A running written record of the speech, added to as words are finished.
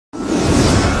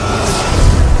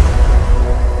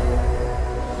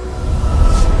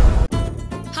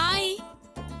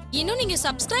நீங்க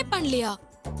சப்ஸ்கிரைப் பண்ணலையா?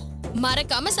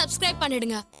 மறக்காம சப்ஸ்கிரைப்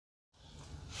பண்ணிடுங்க.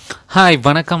 ஹாய்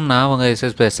வணக்கம், நான் உங்கள்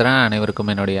எஸ்எஸ் பேசுகிறேன்.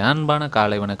 அனைவருக்கும் என்னுடைய அன்பான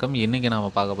காலை வணக்கம். இன்றைக்கி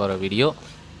நாம் பார்க்க போகிற வீடியோ,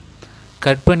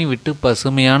 கட் பண்ணி விட்டு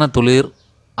பசுமையான துளிர்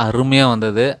அருமையாக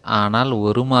வந்தது. ஆனால்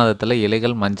ஒரு மாதத்தில்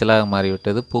இலைகள் மஞ்சளாக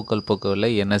மாறிவிட்டது, பூக்கள்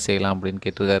பூக்கவில்லை, என்ன செய்யலாம் அப்படின்னு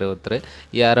கேட்டிருக்காரு ஒருத்தர்.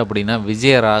 யார் அப்படின்னா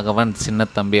விஜயராகவன்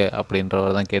சின்னத்தம்பி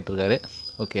அப்படின்றவர் தான் கேட்டிருக்காரு.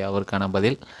 ஓகே, அவருக்கான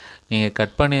பதில், நீங்கள்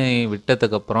கட் பண்ணி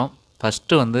விட்டதுக்கப்புறம்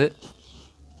ஃபஸ்ட்டு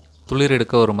துளிர்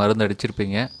எடுக்க ஒரு மருந்து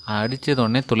அடிச்சிருப்பீங்க.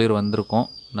 அடித்ததோடனே துளிர் வந்திருக்கும்,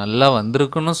 நல்லா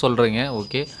வந்திருக்குன்னு சொல்கிறீங்க.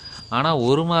 ஓகே, ஆனால்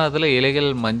ஒரு மாதத்தில் இலைகள்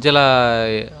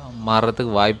மஞ்சளாக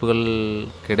மாறுறதுக்கு வாய்ப்புகள்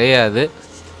கிடையாது.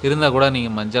 இருந்தால் கூட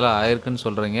நீங்கள் மஞ்சளாக ஆயிருக்குன்னு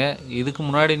சொல்கிறீங்க. இதுக்கு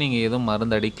முன்னாடி நீங்கள் எதுவும்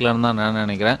மருந்து அடிக்கலான்னு தான் நான்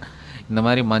நினைக்கிறேன். இந்த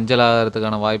மாதிரி மஞ்சள்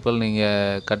ஆகிறதுக்கான வாய்ப்புகள்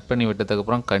நீங்கள் கட் பண்ணி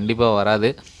விட்டதுக்கப்புறம் கண்டிப்பாக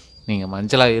வராது. நீங்கள்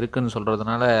மஞ்சளாக இருக்குதுன்னு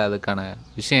சொல்கிறதுனால அதுக்கான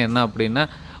விஷயம் என்ன அப்படின்னா,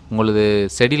 உங்களது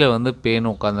செடியில் பேன்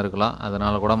உட்காந்துருக்கலாம்,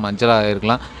 அதனால் கூட மஞ்சளாக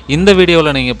இருக்கலாம். இந்த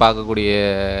வீடியோவில் நீங்கள் பார்க்கக்கூடிய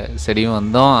செடியும்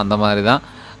அந்த மாதிரி தான்.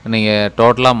 நீங்கள்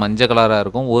டோட்டலாக மஞ்சள் கலராக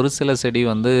இருக்கும். ஒரு சில செடி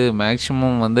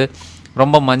மேக்ஸிமம்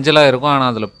ரொம்ப மஞ்சளாக இருக்கும்,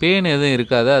 ஆனால் அதில் பேன் எதுவும்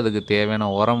இருக்காது. அதுக்கு தேவையான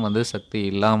உரம் சக்தி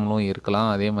இல்லாமலும்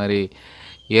இருக்கலாம். அதே மாதிரி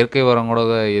இயற்கை உரம் கூட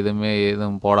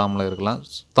எதுவும் போடாமலும் இருக்கலாம்.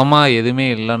 சுத்தமாக எதுவுமே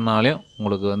இல்லைன்னாலும்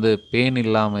உங்களுக்கு பேன்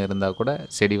இல்லாமல் இருந்தால் கூட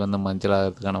செடி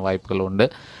மஞ்சளாகிறதுக்கான வாய்ப்புகள் உண்டு.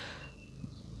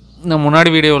 நான் முன்னாடி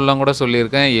வீடியோலாம் கூட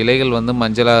சொல்லியிருக்கேன், இலைகள்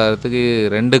மஞ்சளாகிறதுக்கு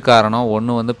 2 காரணம்.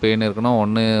 ஒன்று பேன் இருக்கணும்,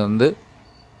 ஒன்று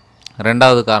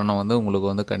ரெண்டாவது காரணம்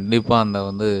உங்களுக்கு கண்டிப்பாக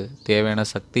அந்த தேவையான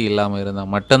சக்தி இல்லாமல்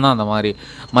இருந்தால் மட்டும்தான் அந்த மாதிரி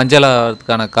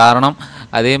மஞ்சளாகிறதுக்கான காரணம்.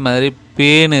 அதே மாதிரி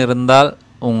பேன் இருந்தால்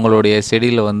உங்களுடைய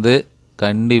செடியில்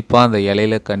கண்டிப்பாக அந்த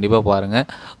இலையில கண்டிப்பாக பாருங்கள்,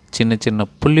 சின்ன சின்ன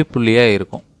புள்ளி புள்ளியாக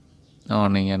இருக்கும்.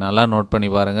 நீங்கள் நல்லா நோட் பண்ணி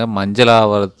பாருங்கள்.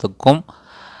 மஞ்சளாகிறதுக்கும்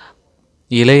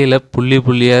இலையில் புள்ளி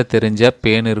புள்ளியாக தெரிஞ்ச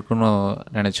பேன் இருக்குன்னு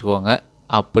நினச்சிக்கோங்க.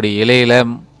 அப்படி இலையில்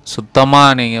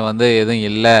சுத்தமாக நீங்கள் எதுவும்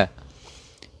இல்லை,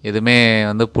 எதுவுமே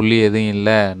புள்ளி எதுவும்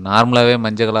இல்லை, நார்மலாகவே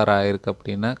மஞ்சள் கலர் ஆகிருக்கு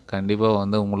அப்படின்னா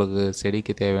கண்டிப்பாக உங்களுக்கு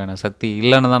செடிக்கு தேவையான சக்தி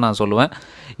இல்லைன்னு தான் நான் சொல்லுவேன்.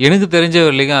 எனக்கு தெரிஞ்ச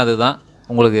வரைக்கும் அதுதான்.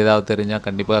 உங்களுக்கு ஏதாவது தெரிஞ்சால்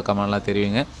கண்டிப்பாக கமெண்ட்லாம்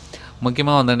தெரிவிங்க.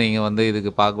 முக்கியமாக நீங்கள்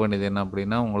இதுக்கு பார்க்க வேண்டியது என்ன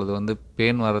அப்படின்னா, உங்களுக்கு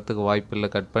பேன் வரத்துக்கு வாய்ப்பு இல்லை.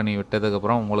 கட் பண்ணி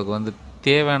விட்டதுக்கப்புறம் உங்களுக்கு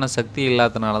தேவையான சக்தி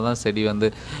இல்லாதனால தான் செடி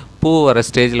பூ வர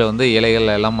ஸ்டேஜில்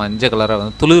இலைகள் எல்லாம் மஞ்சள் கலராக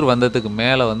துளிர் வந்ததுக்கு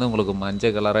மேலே உங்களுக்கு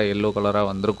மஞ்சள் கலராக எல்லோ கலராக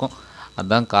வந்திருக்கும்.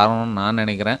 அதுதான் காரணம்னு நான்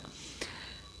நினைக்கிறேன்.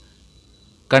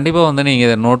 கண்டிப்பாக நீங்கள்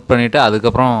இதை நோட் பண்ணிவிட்டு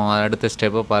அதுக்கப்புறம் அடுத்த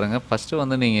ஸ்டெப்பை பாருங்கள்.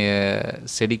 ஃபஸ்ட்டு நீங்கள்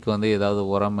செடிக்கு ஏதாவது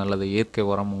உரம் அல்லது இயற்கை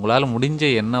உரம் உங்களால்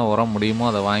முடிஞ்ச என்ன உரம் முடியுமோ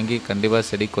அதை வாங்கி கண்டிப்பாக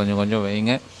செடிக்கு கொஞ்சம் கொஞ்சம்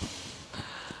வைங்க.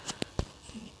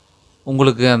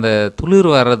 உங்களுக்கு அந்த துளிர்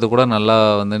வர்றது கூட நல்லா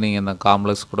நீங்கள் இந்த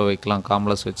காம்ப்ளெக்ஸ் கூட வைக்கலாம்.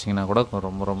 காம்ப்ளெக்ஸ் வச்சிங்கன்னா கூட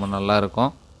ரொம்ப ரொம்ப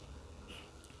நல்லாயிருக்கும்.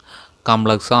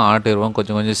 காம்ப்ளெக்ஸும் ஆட்டிடுவோம்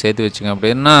கொஞ்சம் கொஞ்சம் சேர்த்து வச்சுங்க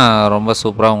அப்படின்னா ரொம்ப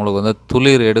சூப்பராக உங்களுக்கு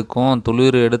துளிர் எடுக்கும்.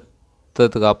 துளிர்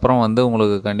எடுத்ததுக்கு அப்புறம்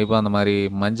உங்களுக்கு கண்டிப்பாக அந்த மாதிரி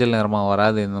மஞ்சள் நிறமாக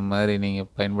வராது. இந்த மாதிரி நீங்கள்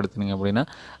பயன்படுத்தினீங்க அப்படின்னா,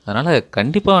 அதனால்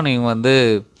கண்டிப்பாக நீங்கள்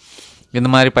இந்த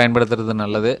மாதிரி பயன்படுத்துறது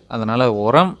நல்லது. அதனால்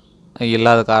உரம்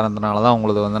இல்லாத காரணத்தினால தான்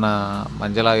உங்களுக்கு நான்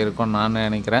மஞ்சளாக இருக்கும்னு நான்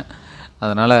நினைக்கிறேன்.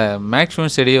 அதனால்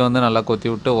மேக்ஸிமம் செடியை நல்லா கொத்தி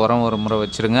விட்டு உரம் ஒரு முறை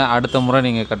வச்சுருங்க. அடுத்த முறை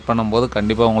நீங்கள் கட் பண்ணும்போது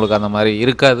கண்டிப்பாக உங்களுக்கு அந்த மாதிரி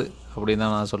இருக்காது அப்படின்னு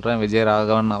தான் நான் சொல்கிறேன்.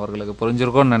 விஜயராகவன் அவர்களுக்கு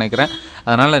புரிஞ்சிருக்கும்னு நினைக்கிறேன்.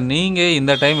 அதனால் நீங்கள்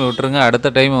இந்த டைம் விட்டுருங்க.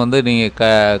 அடுத்த டைம்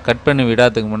நீங்கள் கட் பண்ணி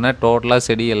விடாததுக்கு முன்னே டோட்டலாக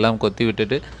செடி எல்லாம் கொத்தி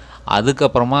விட்டுட்டு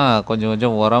அதுக்கப்புறமா கொஞ்சம்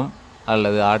கொஞ்சம் உரம்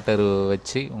அல்லது ஆட்டரு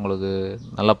வச்சு உங்களுக்கு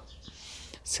நல்லா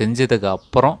செஞ்சதுக்கு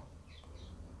அப்புறம்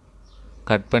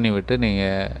கட் பண்ணி விட்டு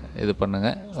நீங்கள் இது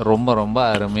பண்ணுங்கள். ரொம்ப ரொம்ப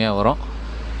அருமையாக வரும்.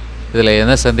 இதில்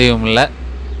எந்த சந்தேகமும் இல்லை.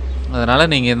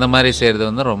 அதனால் நீங்கள் இந்த மாதிரி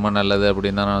செய்கிறது ரொம்ப நல்லது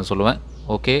அப்படின்னு தான் நான் சொல்லுவேன்.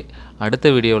 ஓகே,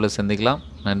 அடுத்த வீடியோவில் சந்திக்கலாம்.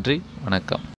 நன்றி,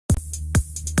 வணக்கம்.